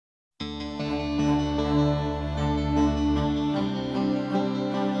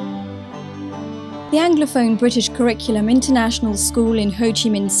The Anglophone British Curriculum International School in Ho Chi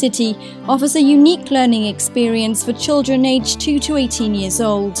Minh City offers a unique learning experience for children aged 2 to 18 years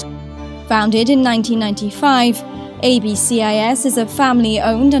old. Founded in 1995, ABCIS is a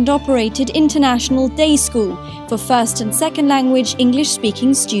family-owned and operated international day school for first and second language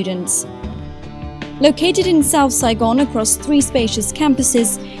English-speaking students. Located in South Saigon across 3 spacious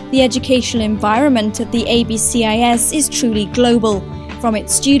campuses, the educational environment at the ABCIS is truly global, from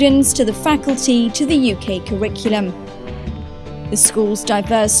its students to the faculty to the UK curriculum. The school's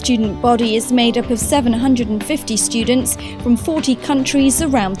diverse student body is made up of 750 students from 40 countries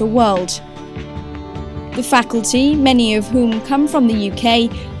around the world. The faculty, many of whom come from the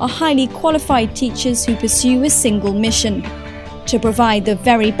UK, are highly qualified teachers who pursue a single mission: to provide the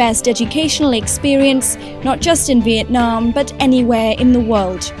very best educational experience, not just in Vietnam, but anywhere in the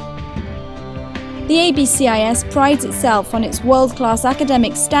world. The ABCIS prides itself on its world-class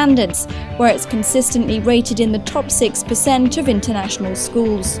academic standards, where it's consistently rated in the top 6% of international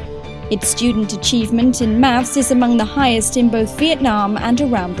schools. Its student achievement in maths is among the highest in both Vietnam and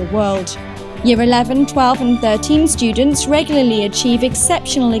around the world. Year 11, 12 and 13 students regularly achieve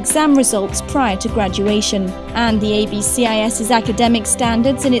exceptional exam results prior to graduation, and the ABCIS's academic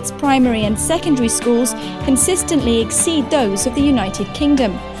standards in its primary and secondary schools consistently exceed those of the United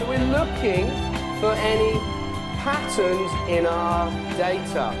Kingdom. So we're looking for any patterns in our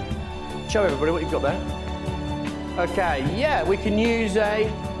data. Show everybody what you've got there. Okay, yeah, we can use a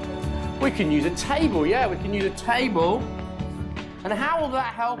table. Yeah, we can use a table. And how will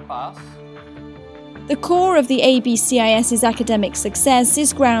that help us? The core of the ABCIS's academic success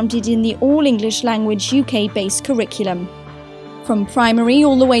is grounded in the all-English language UK-based curriculum. From primary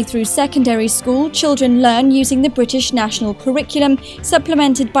all the way through secondary school, children learn using the British national curriculum,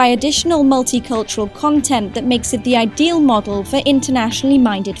 supplemented by additional multicultural content that makes it the ideal model for internationally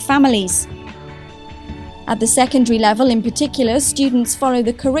minded families. At the secondary level in particular, students follow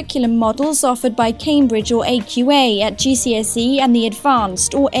the curriculum models offered by Cambridge or AQA at GCSE and the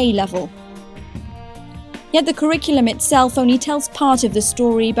Advanced or A level. Yet the curriculum itself only tells part of the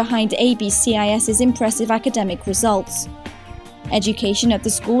story behind ABCIS's impressive academic results. Education at the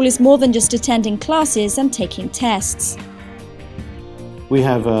school is more than just attending classes and taking tests. We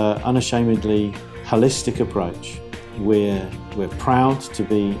have an unashamedly holistic approach. We're proud to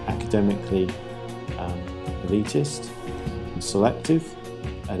be academically elitist and selective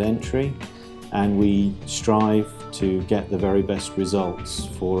at entry, and we strive to get the very best results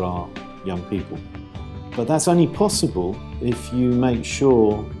for our young people. But that's only possible if you make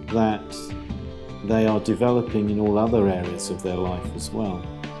sure that they are developing in all other areas of their life as well.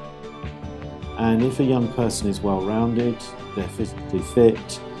 And if a young person is well-rounded, they're physically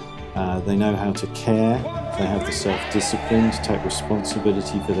fit, they know how to care, they have the self-discipline to take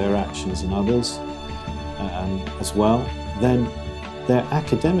responsibility for their actions and others as well, then their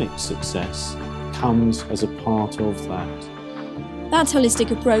academic success comes as a part of that. That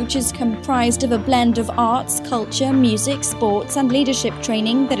holistic approach is comprised of a blend of arts, culture, music, sports and leadership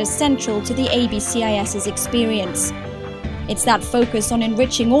training that is central to the ABCIS's experience. It's that focus on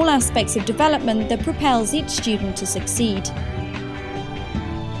enriching all aspects of development that propels each student to succeed.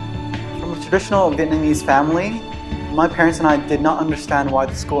 From a traditional Vietnamese family, my parents and I did not understand why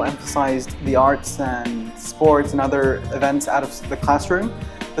the school emphasized the arts and sports and other events out of the classroom.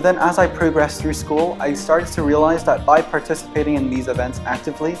 But then as I progressed through school, I started to realize that by participating in these events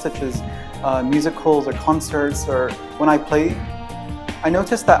actively, such as musicals or concerts or when I played, I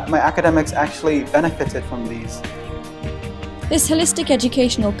noticed that my academics actually benefited from these. This holistic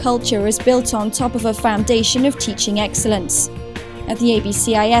educational culture is built on top of a foundation of teaching excellence. At the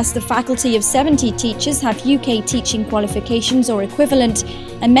ABCIS, the faculty of 70 teachers have UK teaching qualifications or equivalent,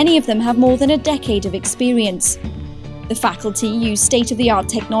 and many of them have more than a decade of experience. The faculty use state-of-the-art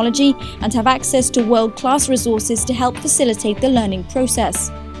technology and have access to world-class resources to help facilitate the learning process.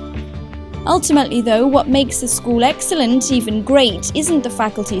 Ultimately, though, what makes a school excellent, even great, isn't the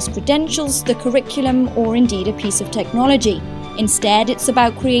faculty's credentials, the curriculum, or indeed a piece of technology. Instead, it's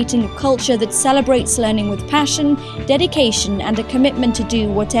about creating a culture that celebrates learning with passion, dedication, and a commitment to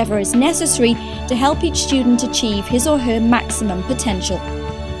do whatever is necessary to help each student achieve his or her maximum potential.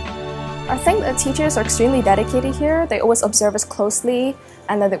 I think the teachers are extremely dedicated here. They always observe us closely,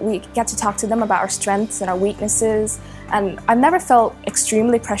 and that we get to talk to them about our strengths and our weaknesses. And I've never felt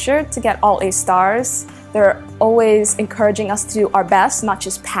extremely pressured to get all A stars. They're always encouraging us to do our best, not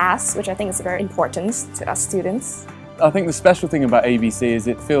just pass, which I think is very important to us students. I think the special thing about ABC is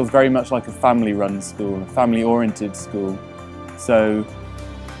it feels very much like a family-run school, a family-oriented school. So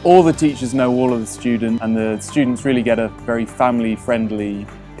all the teachers know all of the students, and the students really get a very family-friendly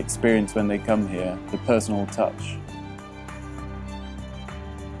experience when they come here, the personal touch.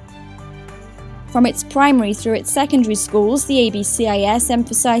 From its primary through its secondary schools, the ABCIS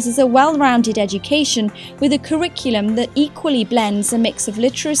emphasises a well-rounded education with a curriculum that equally blends a mix of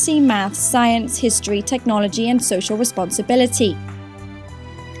literacy, maths, science, history, technology and social responsibility.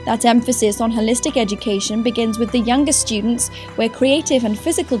 That emphasis on holistic education begins with the younger students, where creative and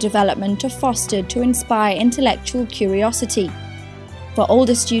physical development are fostered to inspire intellectual curiosity. For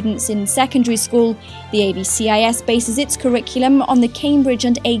older students in secondary school, the ABCIS bases its curriculum on the Cambridge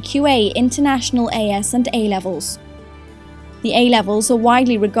and AQA International AS and A levels. The A levels are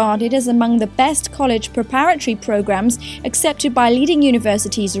widely regarded as among the best college preparatory programs accepted by leading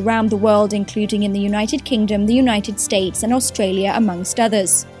universities around the world, including in the United Kingdom, the United States and Australia, amongst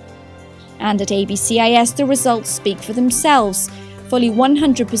others. And at ABCIS, the results speak for themselves. Fully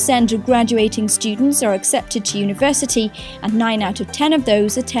 100% of graduating students are accepted to university, and 9 out of 10 of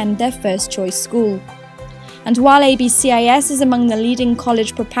those attend their first choice school. And while ABCIS is among the leading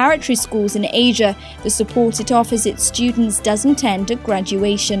college preparatory schools in Asia, the support it offers its students doesn't end at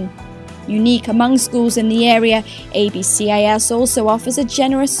graduation. Unique among schools in the area, ABCIS also offers a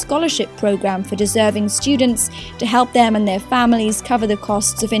generous scholarship program for deserving students to help them and their families cover the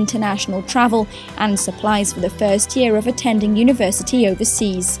costs of international travel and supplies for the first year of attending university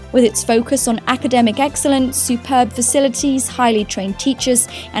overseas. With its focus on academic excellence, superb facilities, highly trained teachers,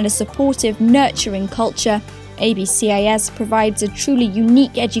 and a supportive, nurturing culture, ABCIS provides a truly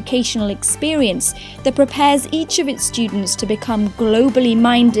unique educational experience that prepares each of its students to become globally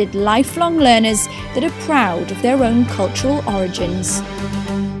minded, lifelong learners that are proud of their own cultural origins.